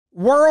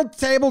World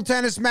table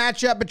tennis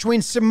matchup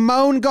between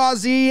Simone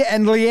Gauzy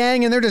and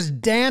Liang, and they're just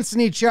dancing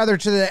each other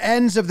to the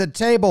ends of the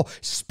table,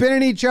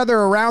 spinning each other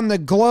around the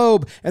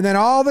globe, and then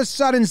all of a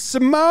sudden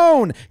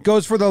Simone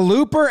goes for the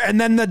looper and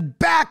then the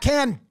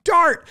backhand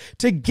dart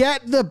to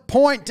get the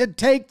point to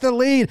take the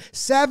lead.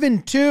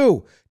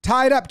 7-2,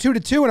 tied up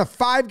 2-2 in a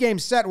 5-game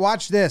set.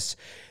 Watch this.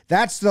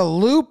 That's the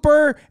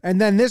looper, and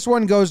then this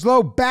one goes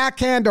low,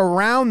 backhand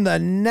around the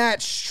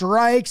net,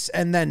 strikes,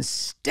 and then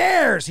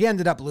stares. He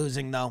ended up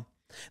losing, though.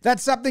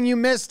 That's something you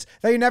missed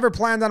that you never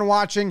planned on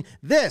watching.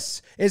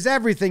 This is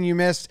everything you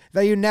missed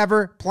that you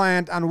never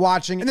planned on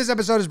watching. And this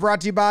episode is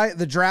brought to you by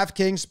the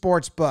DraftKings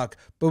Sportsbook.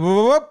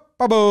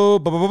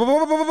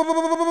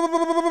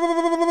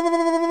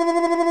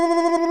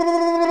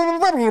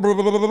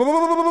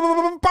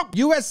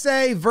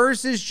 USA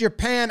versus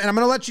Japan. And I'm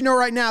going to let you know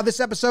right now, this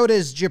episode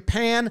is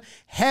Japan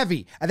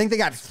heavy. I think they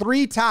got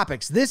 3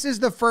 topics. This is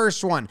the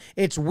first one.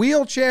 It's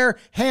wheelchair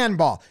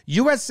handball.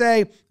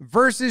 USA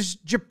versus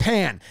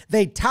Japan.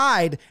 They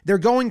tied. They're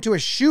going to a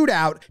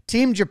shootout.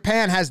 Team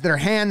Japan has their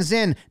hands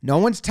in. No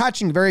one's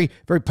touching. Very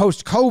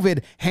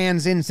post-COVID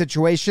hands in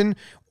situation.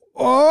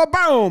 Oh,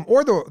 boom.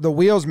 Or the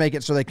wheels make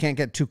it so they can't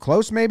get too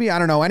close, maybe. I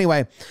don't know.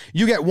 Anyway,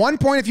 you get 1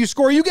 point if you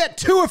score. You get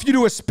 2 if you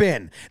do a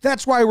spin.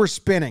 That's why we're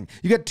spinning.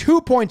 You get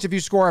 2 points if you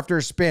score after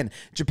a spin.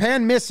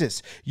 Japan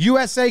misses.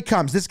 USA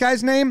comes. This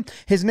guy's name,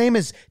 his name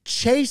is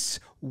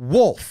Chase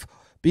Wolf,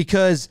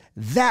 because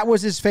that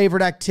was his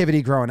favorite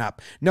activity growing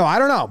up. No, I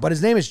don't know, but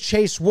his name is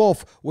Chase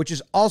Wolf, which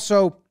is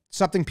also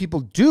something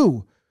people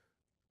do.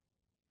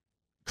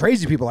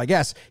 Crazy people, I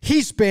guess.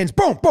 He spins.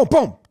 Boom, boom,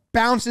 boom.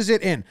 Bounces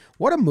it in.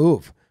 What a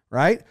move.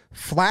 Right?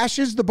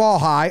 Flashes the ball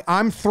high.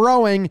 I'm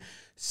throwing.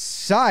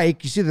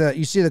 Psych. You see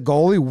the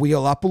goalie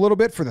wheel up a little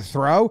bit for the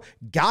throw.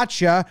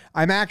 Gotcha.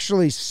 I'm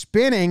actually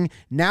spinning.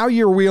 Now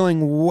you're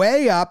wheeling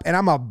way up and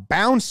I'm going to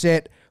bounce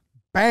it.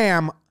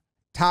 Bam.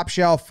 Top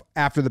shelf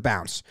after the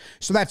bounce.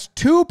 So that's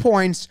 2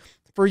 points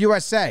for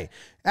USA.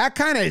 That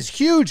kind of is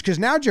huge because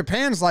now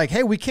Japan's like,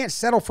 hey, we can't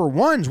settle for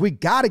ones. We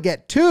got to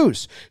get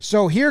 2s.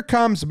 So here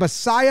comes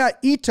Masaya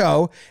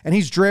Ito, and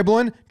he's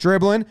dribbling,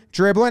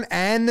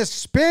 and the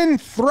spin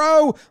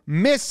throw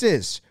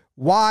misses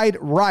wide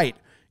right.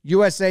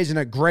 USA's in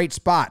a great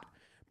spot.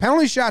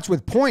 Penalty shots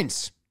with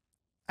points.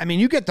 I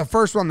mean, you get the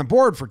first one on the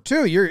board for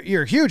 2.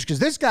 You're huge because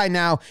this guy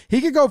now, he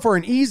could go for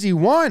an easy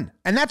 1,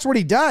 and that's what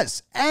he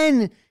does.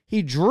 And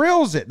he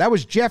drills it. That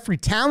was Jeffrey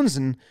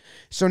Townsend.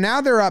 So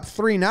now they're up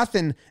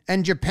 3-0,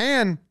 and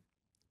Japan,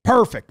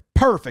 perfect.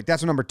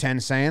 That's what number 10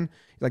 is saying.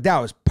 Like, that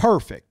was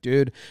perfect,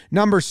 dude.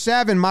 Number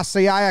 7,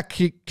 Masaya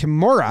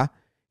Kimura,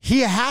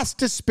 he has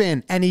to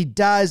spin, and he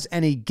does,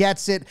 and he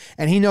gets it,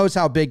 and he knows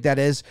how big that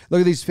is. Look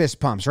at these fist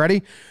pumps.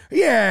 Ready?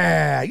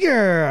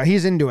 Yeah,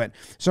 he's into it.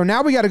 So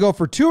now we got to go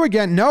for 2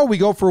 again. No, we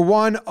go for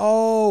 1.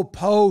 Oh,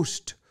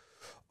 post.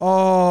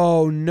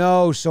 Oh,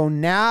 no. So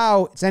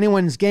now it's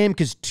anyone's game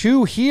because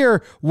 2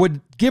 here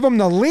would give him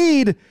the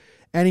lead,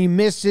 and he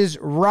misses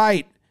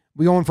right.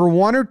 We going for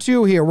 1 or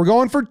 2 here. We're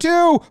going for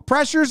 2.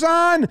 Pressure's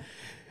on.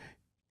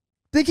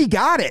 Think he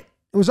got it.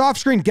 It was off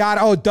screen. Got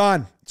it. Oh,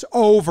 done. It's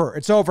over.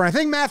 And I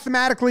think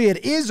mathematically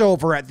it is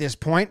over at this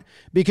point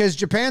because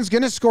Japan's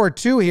going to score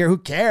 2 here. Who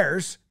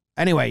cares?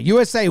 Anyway,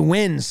 USA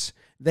wins.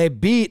 They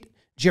beat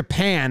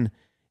Japan.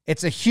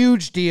 It's a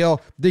huge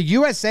deal. The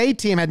USA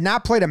team had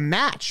not played a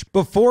match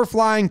before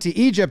flying to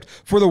Egypt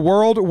for the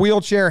World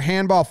Wheelchair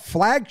Handball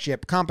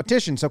Flagship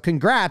competition. So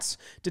congrats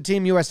to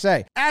Team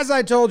USA. As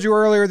I told you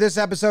earlier, this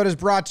episode is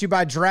brought to you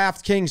by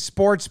DraftKings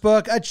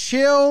Sportsbook. A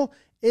chill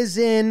is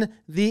in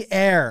the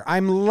air.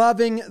 I'm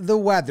loving the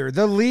weather.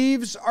 The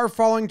leaves are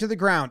falling to the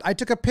ground. I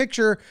took a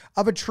picture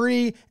of a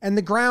tree and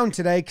the ground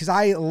today because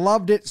I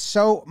loved it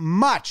so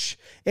much.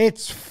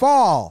 It's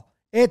fall.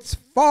 It's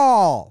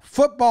fall.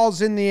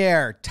 Football's in the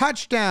air.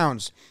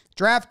 Touchdowns.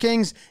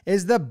 DraftKings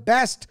is the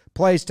best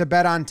place to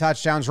bet on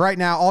touchdowns. Right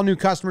now, all new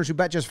customers who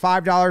bet just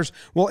 $5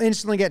 will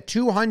instantly get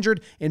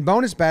 $200 in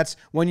bonus bets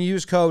when you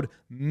use code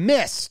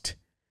MISSED.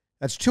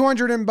 That's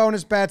 $200 in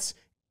bonus bets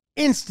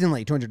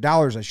instantly.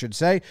 $200, I should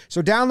say.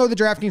 So download the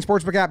DraftKings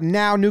Sportsbook app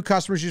now. New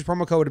customers use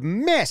promo code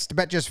MISSED.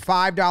 Bet just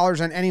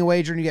 $5 on any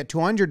wager and you get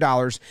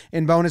 $200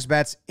 in bonus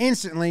bets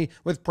instantly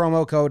with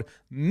promo code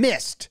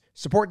MISSED.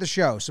 Support the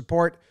show.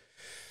 Support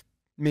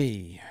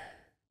me.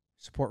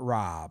 Support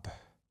Rob.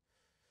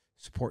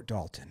 Support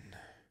Dalton.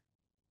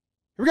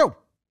 Here we go.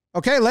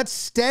 Okay, let's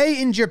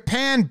stay in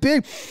Japan.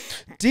 Big,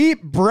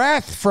 deep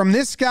breath from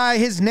this guy.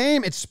 His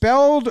name, it's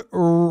spelled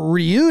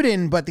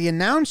Ryuden, but the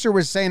announcer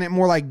was saying it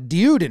more like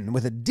Dyuden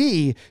with a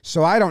D,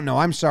 so I don't know.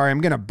 I'm sorry.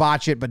 I'm going to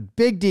botch it, but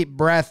big, deep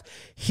breath.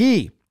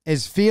 He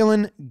is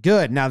feeling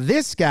good. Now,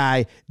 this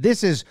guy,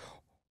 this is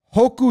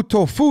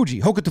Hokuto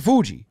Fuji.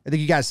 I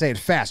think you got to say it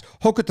fast.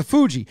 Hokuto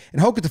Fuji.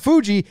 And Hokuto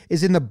Fuji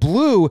is in the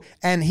blue,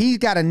 and he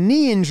got a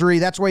knee injury.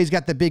 That's why he's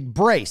got the big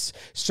brace.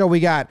 So we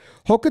got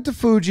Hokuto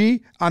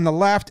Fuji on the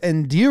left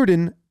and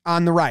Dyuden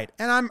on the right.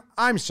 And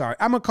I'm sorry.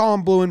 I'm going to call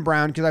him blue and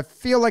brown because I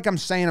feel like I'm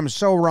saying I'm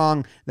so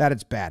wrong that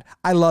it's bad.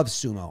 I love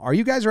sumo. Are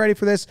you guys ready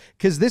for this?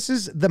 Because this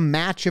is the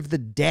match of the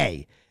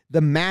day.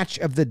 the match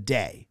of the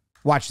day.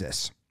 Watch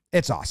this.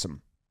 It's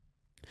awesome.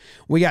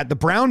 We got the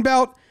brown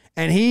belt,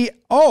 and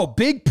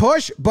big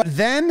push, but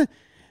then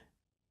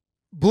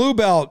blue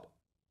belt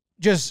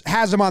just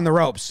has him on the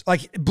ropes.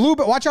 Like blue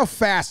belt, watch how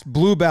fast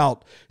blue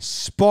belt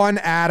spun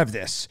out of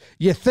this.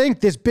 You think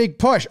this big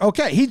push,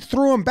 okay, he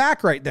threw him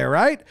back right there,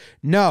 right?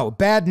 No,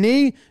 bad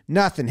knee,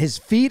 nothing. His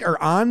feet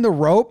are on the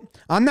rope,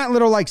 on that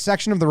little like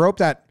section of the rope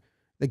that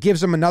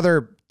gives him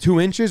another 2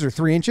 inches or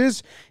 3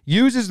 inches,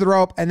 uses the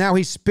rope, and now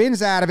he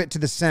spins out of it to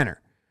the center.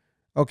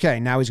 Okay,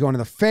 now he's going to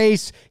the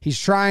face. He's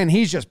trying.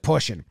 He's just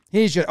pushing.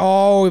 He's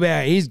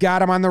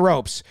got him on the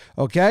ropes.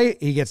 Okay,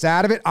 he gets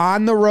out of it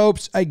on the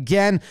ropes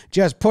again,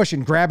 just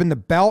pushing, grabbing the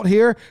belt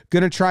here.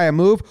 Going to try a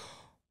move.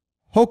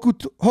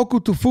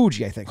 Hoku to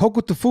Fuji, I think.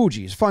 Hoku to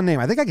Fuji is a fun name.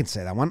 I think I can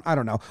say that one. I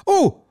don't know.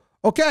 Oh,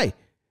 okay.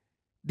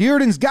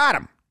 Dearden's got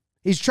him.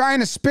 He's trying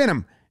to spin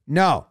him.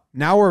 No.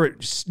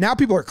 Now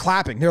people are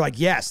clapping. They're like,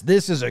 yes,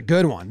 this is a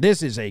good one.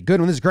 This is a good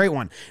one. This is a great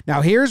one.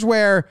 Now here's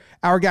where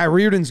our guy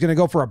Reardon's going to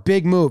go for a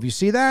big move. You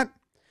see that?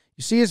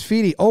 You see his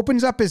feet? He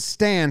opens up his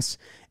stance,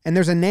 and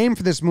there's a name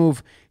for this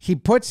move. He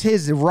puts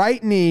his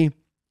right knee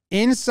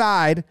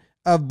inside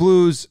of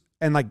Blue's,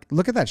 and like,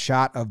 look at that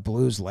shot of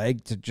Blue's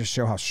leg to just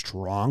show how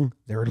strong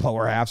their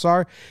lower halves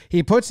are.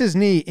 He puts his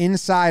knee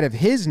inside of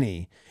his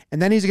knee, and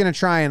then he's going to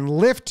try and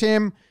lift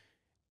him.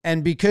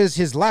 And because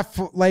his left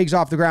leg's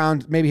off the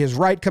ground, maybe his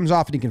right comes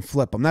off and he can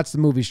flip him. That's the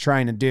move he's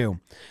trying to do.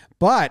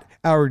 But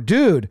our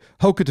dude,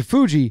 Hokuto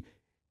Fuji,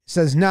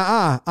 says,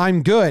 nah,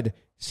 I'm good.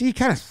 See, he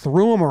kind of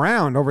threw him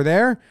around over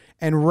there.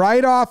 And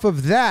right off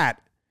of that,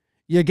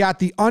 you got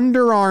the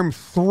underarm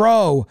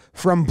throw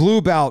from Blue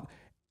Belt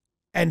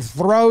and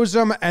throws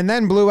him. And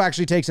then Blue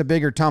actually takes a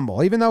bigger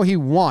tumble, even though he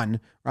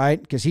won,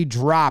 right? Because he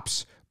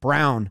drops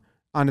Brown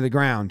onto the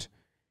ground.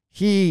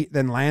 He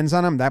then lands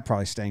on him. That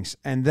probably stinks.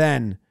 And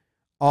then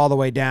all the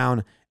way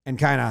down and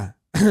kind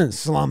of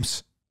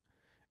slumps.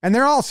 And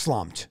they're all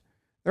slumped.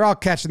 They're all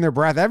catching their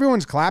breath.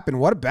 Everyone's clapping.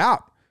 What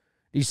about?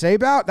 Did you say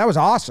about? That was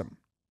awesome.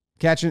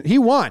 He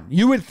won.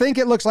 You would think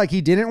it looks like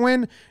he didn't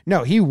win.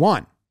 No, he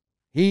won.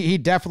 He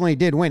definitely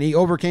did win. He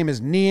overcame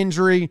his knee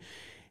injury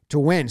to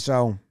win.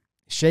 So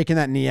shaking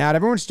that knee out.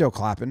 Everyone's still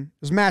clapping.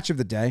 It was match of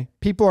the day.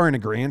 People are in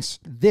agreement.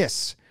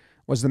 This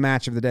was the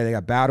match of the day. They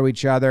got bow to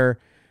each other.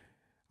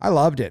 I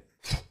loved it.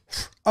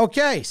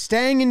 Okay,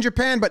 staying in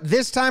Japan, but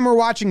this time we're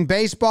watching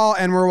baseball,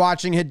 and we're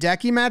watching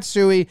Hideki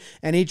Matsui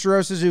and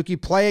Ichiro Suzuki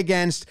play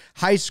against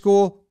high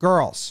school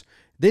girls.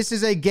 This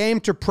is a game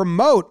to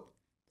promote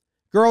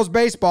girls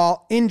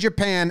baseball in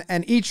Japan,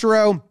 and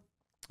Ichiro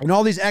and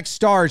all these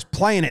ex-stars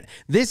playing it.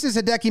 This is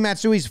Hideki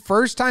Matsui's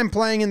first time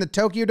playing in the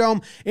Tokyo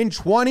Dome in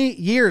 20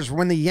 years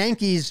when the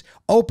Yankees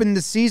opened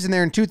the season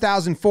there in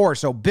 2004.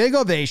 So big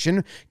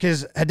ovation,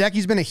 because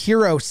Hideki's been a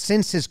hero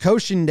since his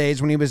Koshin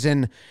days when he was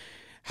in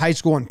high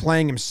school and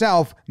playing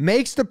himself.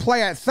 Makes the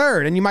play at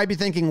third. And you might be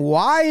thinking,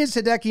 why is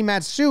Hideki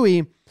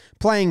Matsui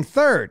playing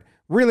third?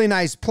 Really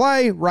nice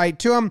play, right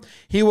to him.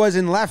 He was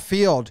in left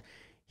field.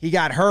 He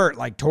got hurt,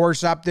 like tore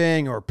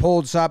something or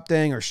pulled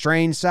something or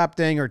strained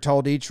something or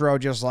told Ichiro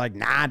just like,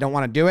 nah, I don't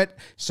want to do it.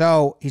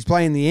 So he's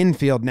playing the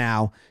infield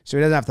now, so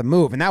he doesn't have to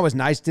move. And that was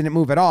nice. Didn't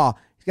move at all.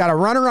 He's got a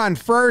runner on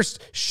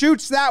first,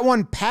 shoots that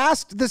one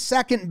past the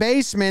second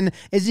baseman.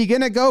 Is he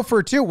going to go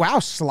for two? Wow,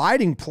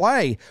 sliding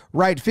play,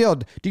 right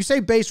field. Do you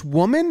say base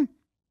woman?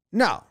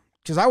 No,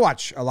 because I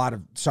watch a lot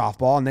of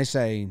softball and they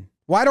say,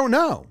 well, I don't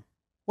know.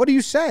 What do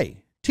you say?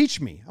 Teach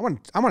me. I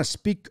want to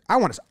speak. I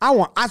just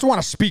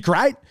want to speak,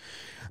 right?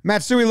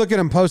 Matsui, look at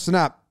him posting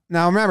up.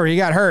 Now, remember, he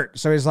got hurt.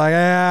 So he's like,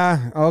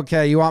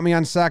 okay, you want me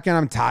on second?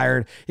 I'm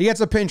tired. He gets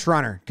a pinch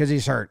runner because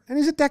he's hurt. And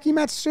he's Hideki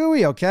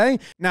Matsui, okay?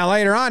 Now,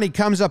 later on, he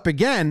comes up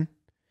again,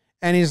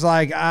 and he's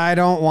like, I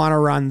don't want to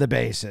run the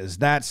bases.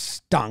 That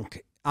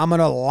stunk. I'm going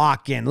to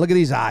lock in. Look at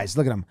these eyes.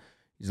 Look at him.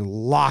 He's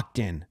locked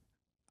in.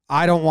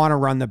 I don't want to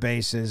run the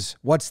bases.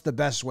 What's the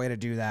best way to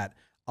do that?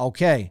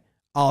 Okay,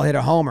 I'll hit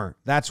a homer.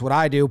 That's what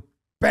I do.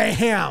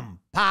 Bam!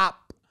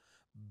 Pop!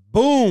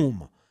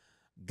 Boom!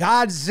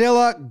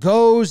 Godzilla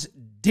goes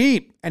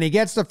deep, and he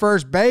gets to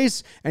first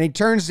base, and he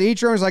turns to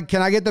Ichiro and is like,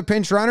 can I get the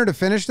pinch runner to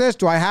finish this?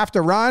 Do I have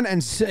to run?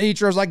 And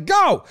Ichiro's like,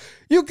 go!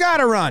 You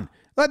gotta run.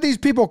 Let these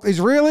people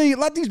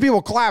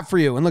clap for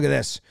you. And look at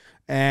this.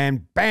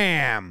 And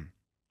bam!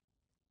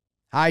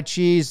 High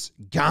cheese,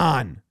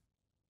 gone.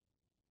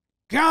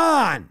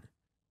 Gone!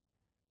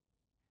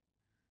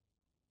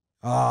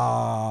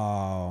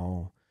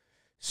 Oh.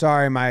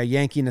 Sorry, my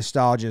Yankee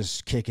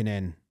nostalgia's kicking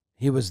in.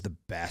 He was the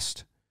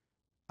best.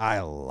 I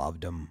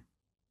loved him.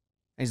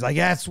 And he's like,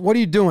 yes, what are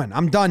you doing?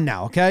 I'm done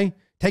now, okay?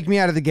 Take me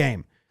out of the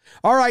game.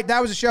 All right,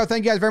 that was the show.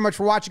 Thank you guys very much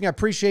for watching. I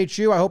appreciate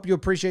you. I hope you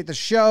appreciate the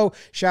show.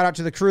 Shout out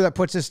to the crew that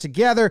puts this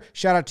together.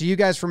 Shout out to you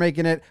guys for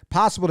making it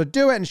possible to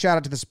do it. And shout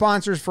out to the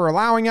sponsors for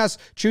allowing us.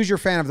 Choose your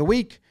fan of the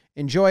week.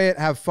 Enjoy it.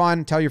 Have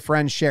fun. Tell your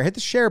friends. Share. Hit the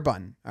share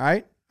button, all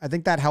right? I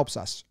think that helps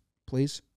us. Please.